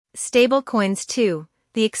Stablecoins 2.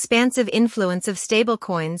 The expansive influence of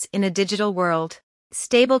stablecoins in a digital world.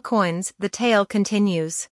 Stablecoins, the tale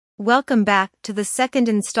continues. Welcome back to the second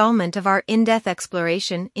installment of our in-depth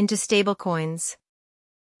exploration into stablecoins.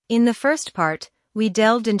 In the first part, we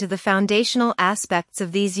delved into the foundational aspects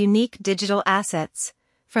of these unique digital assets,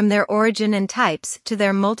 from their origin and types to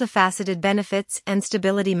their multifaceted benefits and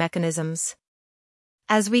stability mechanisms.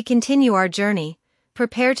 As we continue our journey,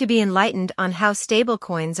 prepare to be enlightened on how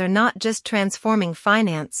stablecoins are not just transforming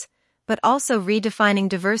finance, but also redefining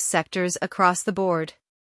diverse sectors across the board.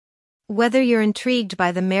 Whether you're intrigued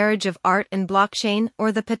by the marriage of art and blockchain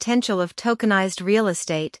or the potential of tokenized real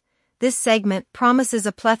estate, this segment promises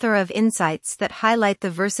a plethora of insights that highlight the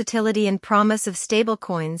versatility and promise of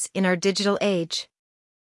stablecoins in our digital age.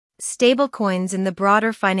 Stablecoins in the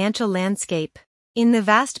broader financial landscape. In the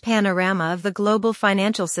vast panorama of the global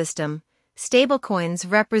financial system, stablecoins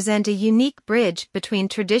represent a unique bridge between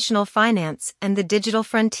traditional finance and the digital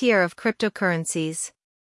frontier of cryptocurrencies.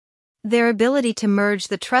 Their ability to merge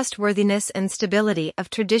the trustworthiness and stability of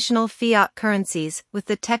traditional fiat currencies with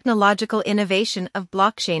the technological innovation of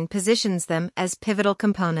blockchain positions them as pivotal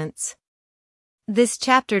components. This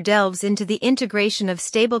chapter delves into the integration of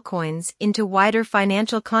stablecoins into wider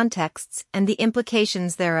financial contexts and the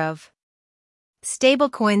implications thereof.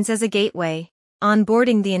 Stablecoins as a gateway.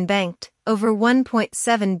 Onboarding the unbanked. Over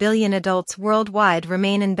 1.7 billion adults worldwide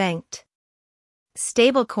remain unbanked.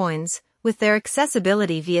 Stablecoins, with their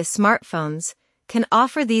accessibility via smartphones, can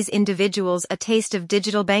offer these individuals a taste of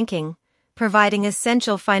digital banking, providing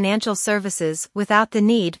essential financial services without the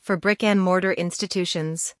need for brick-and-mortar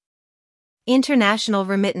institutions. International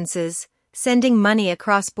remittances. Sending money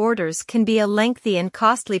across borders can be a lengthy and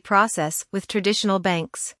costly process with traditional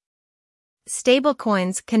banks.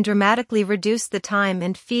 Stablecoins can dramatically reduce the time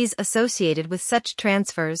and fees associated with such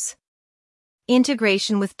transfers.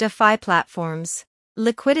 Integration with DeFi platforms.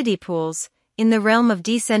 Liquidity pools. In the realm of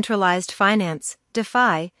decentralized finance,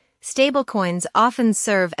 DeFi, stablecoins often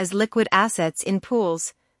serve as liquid assets in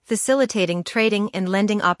pools, facilitating trading and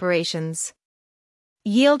lending operations.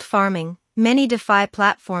 Yield farming. Many DeFi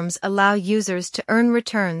platforms allow users to earn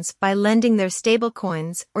returns by lending their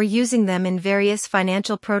stablecoins or using them in various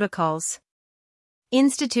financial protocols.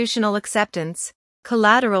 Institutional acceptance.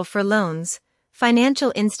 Collateral for loans.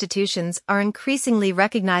 Financial institutions are increasingly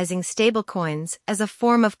recognizing stablecoins as a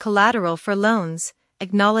form of collateral for loans,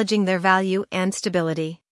 acknowledging their value and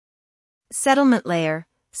stability. Settlement layer.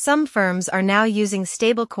 Some firms are now using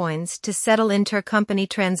stablecoins to settle intercompany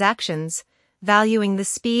transactions, valuing the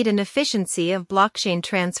speed and efficiency of blockchain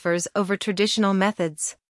transfers over traditional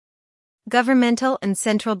methods. Governmental and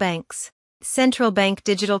central banks. Central bank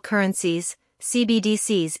digital currencies,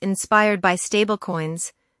 CBDCs inspired by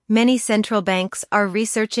stablecoins. Many central banks are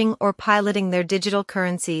researching or piloting their digital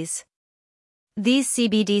currencies. These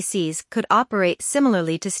CBDCs could operate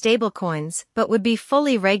similarly to stablecoins but would be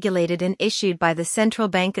fully regulated and issued by the central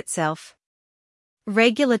bank itself.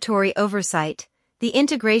 Regulatory oversight. The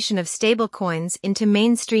integration of stablecoins into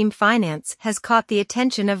mainstream finance has caught the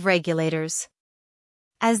attention of regulators.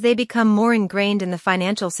 As they become more ingrained in the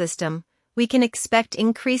financial system, we can expect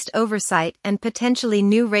increased oversight and potentially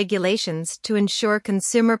new regulations to ensure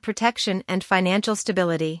consumer protection and financial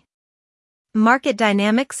stability. Market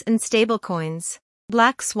dynamics and stablecoins.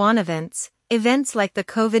 Black swan events. Events like the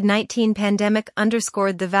COVID-19 pandemic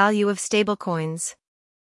underscored the value of stablecoins.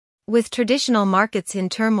 With traditional markets in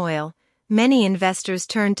turmoil, many investors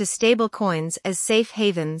turn to stablecoins as safe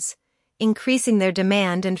havens, increasing their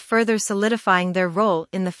demand and further solidifying their role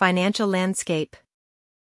in the financial landscape.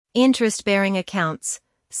 Interest-bearing accounts.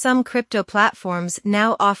 Some crypto platforms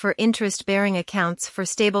now offer interest-bearing accounts for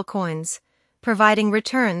stablecoins, providing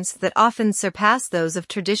returns that often surpass those of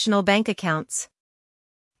traditional bank accounts.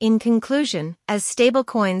 In conclusion, as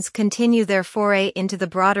stablecoins continue their foray into the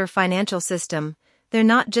broader financial system, they're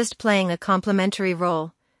not just playing a complementary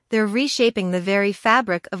role, they're reshaping the very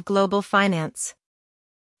fabric of global finance.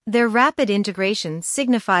 Their rapid integration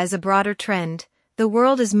signifies a broader trend. The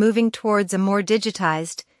world is moving towards a more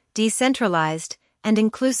digitized, decentralized, and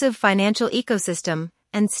inclusive financial ecosystem,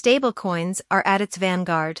 and stablecoins are at its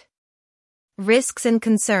vanguard. Risks and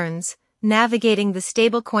concerns. Navigating the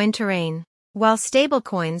stablecoin terrain. While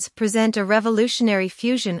stablecoins present a revolutionary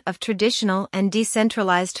fusion of traditional and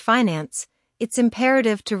decentralized finance, it's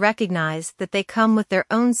imperative to recognize that they come with their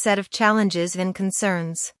own set of challenges and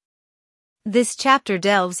concerns. This chapter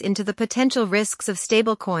delves into the potential risks of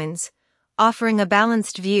stablecoins, offering a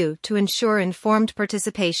balanced view to ensure informed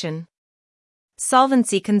participation.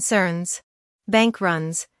 Solvency concerns. Bank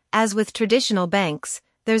runs. As with traditional banks,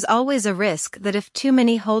 there's always a risk that if too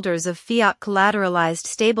many holders of fiat collateralized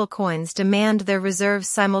stablecoins demand their reserves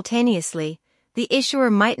simultaneously, the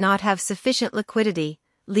issuer might not have sufficient liquidity,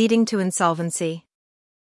 leading to insolvency.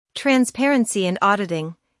 Transparency and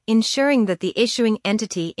auditing. Ensuring that the issuing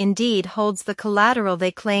entity indeed holds the collateral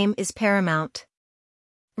they claim is paramount.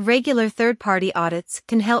 Regular third-party audits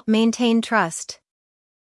can help maintain trust.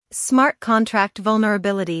 Smart contract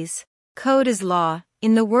vulnerabilities. Code is law.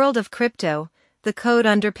 In the world of crypto, the code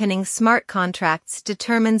underpinning smart contracts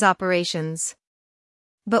determines operations.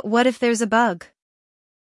 But what if there's a bug?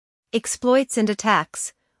 Exploits and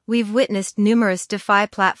attacks. We've witnessed numerous DeFi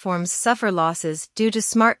platforms suffer losses due to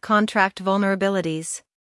smart contract vulnerabilities.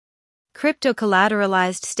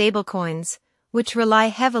 Crypto-collateralized stablecoins, which rely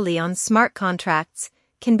heavily on smart contracts,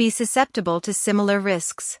 can be susceptible to similar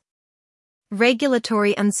risks.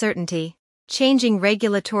 Regulatory uncertainty. Changing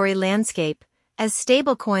regulatory landscape. As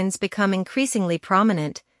stablecoins become increasingly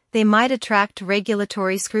prominent, they might attract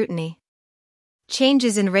regulatory scrutiny.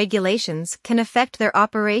 Changes in regulations can affect their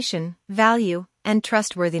operation, value, and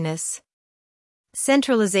trustworthiness.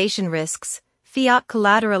 Centralization risks. Fiat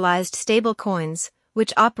collateralized stablecoins,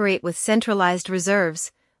 which operate with centralized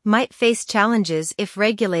reserves, might face challenges if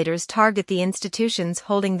regulators target the institutions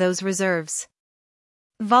holding those reserves.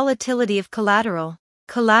 Volatility of collateral.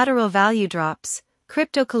 Collateral value drops.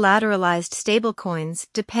 Crypto-collateralized stablecoins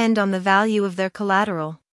depend on the value of their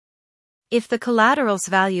collateral. If the collateral's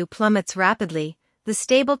value plummets rapidly, the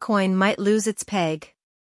stablecoin might lose its peg.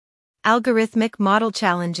 Algorithmic model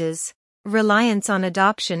challenges. Reliance on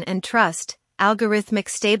adoption and trust. Algorithmic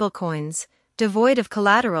stablecoins, devoid of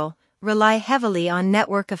collateral, rely heavily on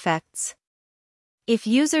network effects. If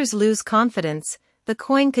users lose confidence, the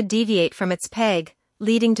coin could deviate from its peg,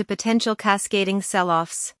 leading to potential cascading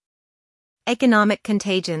sell-offs. Economic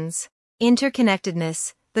contagions.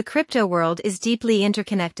 Interconnectedness. The crypto world is deeply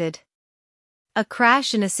interconnected. A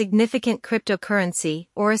crash in a significant cryptocurrency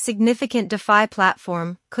or a significant DeFi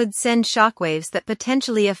platform could send shockwaves that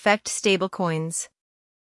potentially affect stablecoins.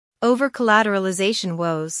 Over-collateralization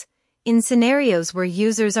woes. In scenarios where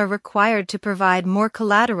users are required to provide more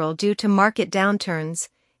collateral due to market downturns,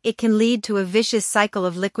 it can lead to a vicious cycle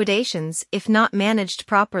of liquidations if not managed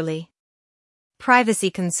properly. Privacy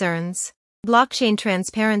concerns. Blockchain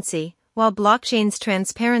transparency. While blockchain's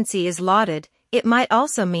transparency is lauded, it might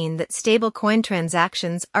also mean that stablecoin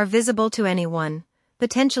transactions are visible to anyone,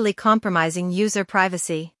 potentially compromising user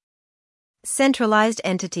privacy. Centralized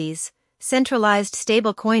entities. Centralized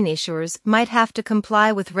stablecoin issuers might have to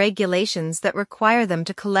comply with regulations that require them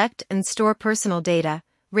to collect and store personal data,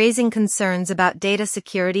 raising concerns about data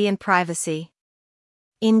security and privacy.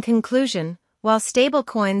 In conclusion, while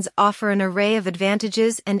stablecoins offer an array of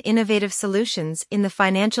advantages and innovative solutions in the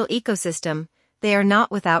financial ecosystem, they are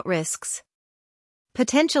not without risks.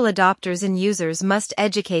 Potential adopters and users must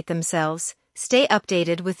educate themselves, stay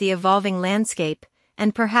updated with the evolving landscape,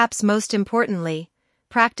 and perhaps most importantly,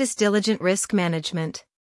 practice diligent risk management.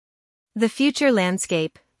 The future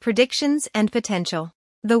landscape, predictions and potential.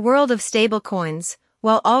 The world of stablecoins,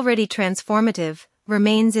 while already transformative,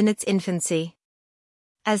 remains in its infancy.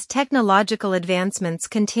 As technological advancements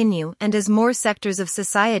continue and as more sectors of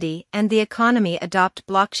society and the economy adopt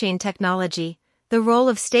blockchain technology, the role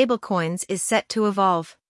of stablecoins is set to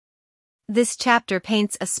evolve. This chapter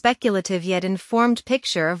paints a speculative yet informed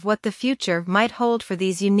picture of what the future might hold for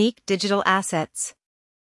these unique digital assets.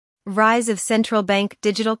 Rise of central bank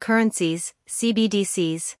digital currencies,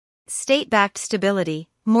 CBDCs. State-backed stability.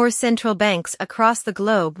 More central banks across the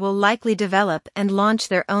globe will likely develop and launch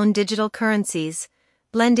their own digital currencies,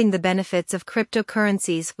 blending the benefits of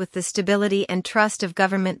cryptocurrencies with the stability and trust of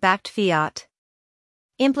government-backed fiat.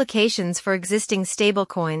 Implications for existing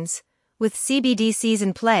stablecoins. With CBDCs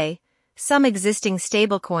in play, some existing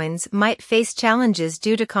stablecoins might face challenges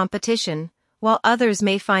due to competition, while others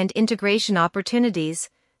may find integration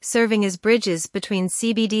opportunities, serving as bridges between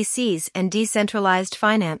CBDCs and decentralized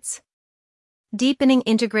finance. Deepening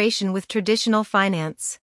integration with traditional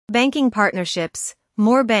finance. Banking partnerships.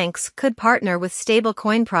 More banks could partner with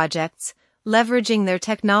stablecoin projects, leveraging their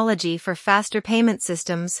technology for faster payment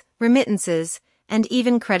systems, remittances, and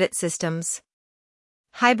even credit systems.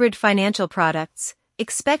 Hybrid financial products.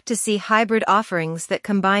 Expect to see hybrid offerings that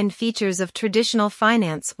combine features of traditional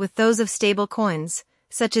finance with those of stablecoins,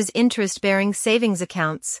 such as interest-bearing savings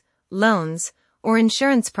accounts, loans, or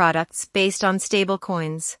insurance products based on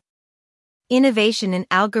stablecoins. Innovation in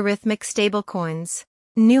algorithmic stablecoins.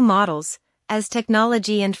 New models. As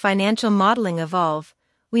technology and financial modeling evolve,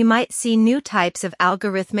 we might see new types of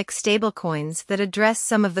algorithmic stablecoins that address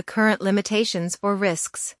some of the current limitations or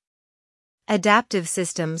risks. Adaptive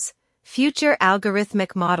systems. future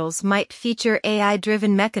algorithmic models might feature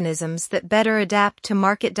AI-driven mechanisms that better adapt to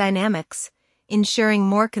market dynamics, ensuring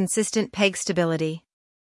more consistent peg stability.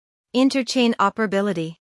 Interchain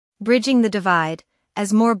operability. Bridging the divide.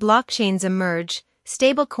 As more blockchains emerge,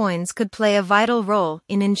 stablecoins could play a vital role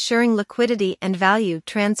in ensuring liquidity and value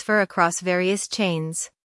transfer across various chains.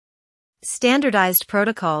 Standardized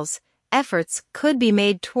protocols. Efforts could be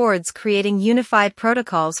made towards creating unified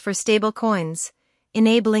protocols for stablecoins,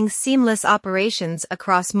 enabling seamless operations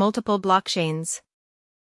across multiple blockchains.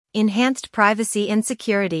 Enhanced privacy and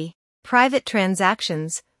security. Private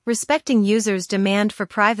transactions. Respecting users' demand for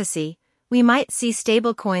privacy, we might see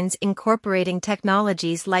stablecoins incorporating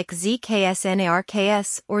technologies like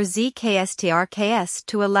zkSNARKS or zkSTRKS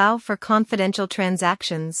to allow for confidential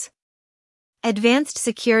transactions. Advanced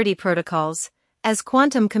security protocols. As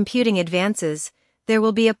quantum computing advances, there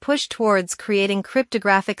will be a push towards creating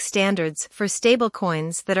cryptographic standards for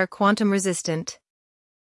stablecoins that are quantum resistant.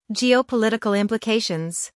 Geopolitical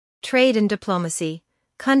implications. Trade and diplomacy.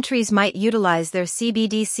 Countries might utilize their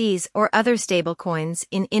CBDCs or other stablecoins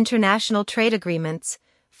in international trade agreements,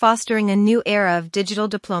 fostering a new era of digital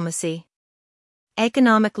diplomacy.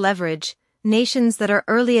 Economic leverage. Nations that are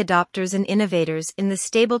early adopters and innovators in the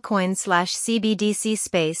stablecoin/CBDC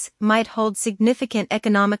space might hold significant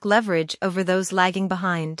economic leverage over those lagging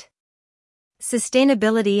behind.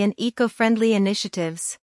 Sustainability and eco-friendly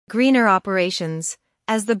initiatives. Greener operations.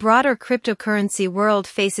 As the broader cryptocurrency world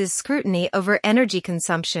faces scrutiny over energy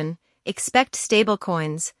consumption, expect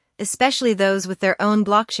stablecoins, especially those with their own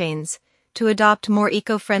blockchains, to adopt more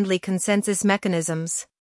eco-friendly consensus mechanisms.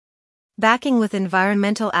 Backing with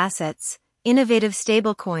environmental assets. Innovative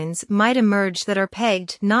stablecoins might emerge that are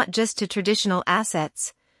pegged not just to traditional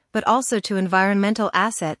assets, but also to environmental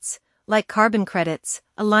assets, like carbon credits,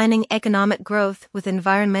 aligning economic growth with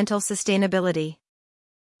environmental sustainability.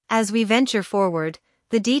 As we venture forward,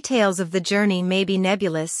 the details of the journey may be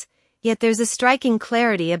nebulous, yet there's a striking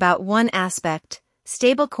clarity about one aspect: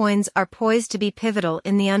 stablecoins are poised to be pivotal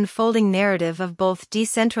in the unfolding narrative of both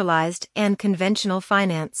decentralized and conventional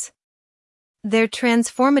finance. Their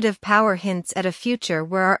transformative power hints at a future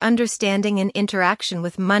where our understanding and interaction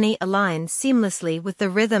with money align seamlessly with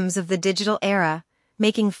the rhythms of the digital era,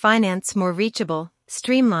 making finance more reachable,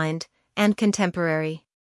 streamlined, and contemporary.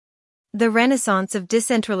 The renaissance of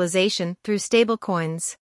decentralization through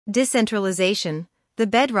stablecoins. Decentralization, the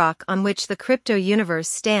bedrock on which the crypto universe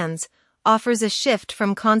stands, offers a shift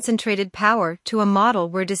from concentrated power to a model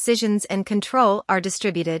where decisions and control are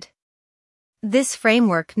distributed. This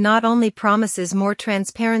framework not only promises more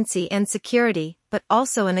transparency and security, but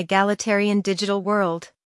also an egalitarian digital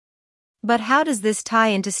world. But how does this tie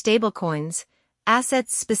into stablecoins,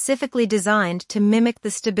 assets specifically designed to mimic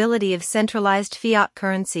the stability of centralized fiat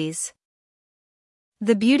currencies?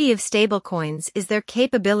 The beauty of stablecoins is their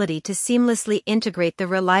capability to seamlessly integrate the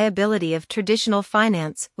reliability of traditional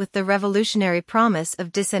finance with the revolutionary promise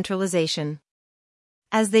of decentralization.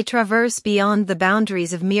 As they traverse beyond the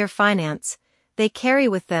boundaries of mere finance, they carry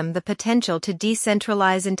with them the potential to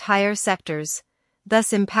decentralize entire sectors,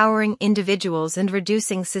 thus empowering individuals and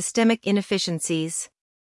reducing systemic inefficiencies.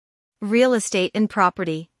 Real estate and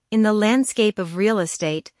property. In the landscape of real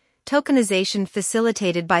estate, tokenization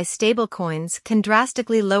facilitated by stablecoins can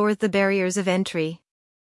drastically lower the barriers of entry.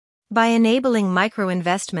 By enabling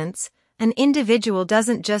micro-investments, an individual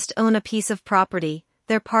doesn't just own a piece of property,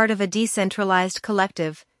 they're part of a decentralized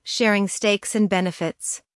collective, sharing stakes and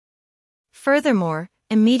benefits. Furthermore,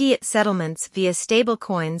 immediate settlements via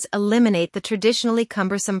stablecoins eliminate the traditionally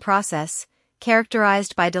cumbersome process,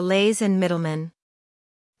 characterized by delays and middlemen.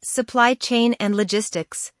 Supply chain and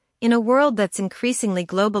logistics. In a world that's increasingly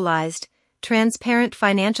globalized, transparent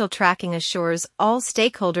financial tracking assures all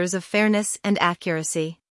stakeholders of fairness and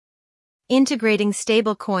accuracy. Integrating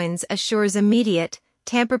stablecoins assures immediate,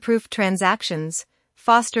 tamper-proof transactions,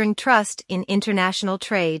 fostering trust in international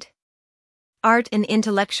trade. Art and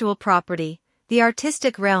intellectual property. The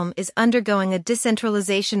artistic realm is undergoing a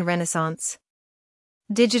decentralization renaissance.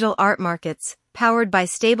 Digital art markets, powered by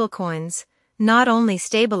stablecoins, not only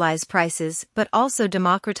stabilize prices but also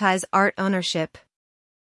democratize art ownership.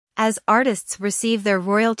 As artists receive their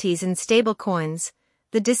royalties in stablecoins,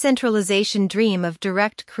 the decentralization dream of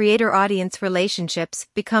direct creator-audience relationships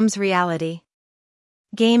becomes reality.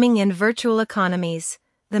 Gaming and virtual economies.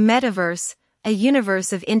 The metaverse, a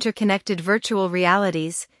universe of interconnected virtual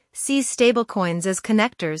realities, sees stablecoins as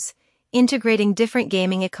connectors, integrating different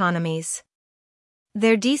gaming economies.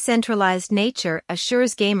 Their decentralized nature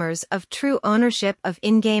assures gamers of true ownership of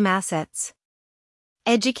in-game assets.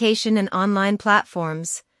 Education and online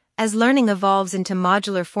platforms. As learning evolves into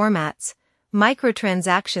modular formats,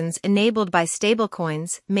 microtransactions enabled by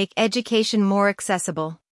stablecoins make education more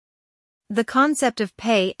accessible. The concept of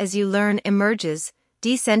pay-as-you-learn emerges,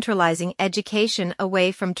 decentralizing education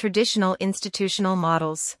away from traditional institutional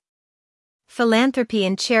models. Philanthropy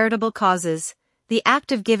and charitable causes. The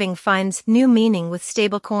act of giving finds new meaning with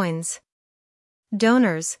stablecoins.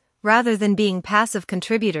 Donors, rather than being passive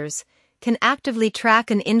contributors, can actively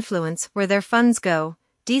track and influence where their funds go,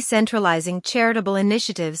 decentralizing charitable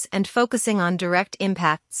initiatives and focusing on direct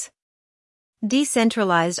impacts.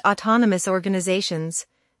 Decentralized autonomous organizations.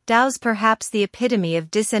 DAOs, perhaps the epitome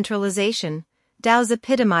of decentralization. DAOs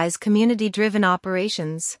epitomize community-driven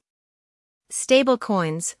operations.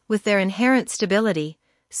 Stablecoins, with their inherent stability,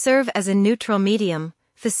 serve as a neutral medium,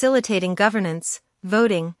 facilitating governance,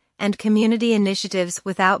 voting, and community initiatives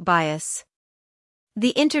without bias.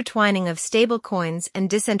 The intertwining of stablecoins and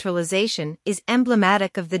decentralization is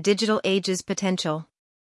emblematic of the digital age's potential.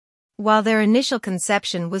 While their initial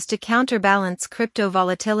conception was to counterbalance crypto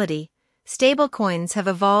volatility, stablecoins have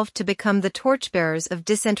evolved to become the torchbearers of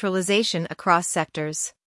decentralization across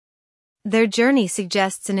sectors. Their journey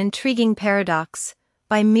suggests an intriguing paradox.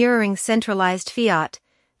 By mirroring centralized fiat,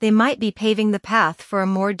 they might be paving the path for a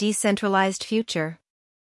more decentralized future.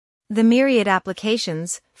 The myriad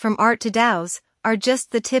applications, from art to DAOs, are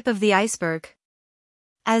just the tip of the iceberg.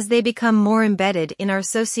 As they become more embedded in our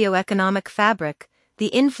socio-economic fabric, the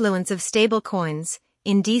influence of stablecoins,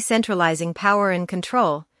 in decentralizing power and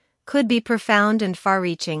control, could be profound and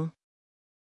far-reaching.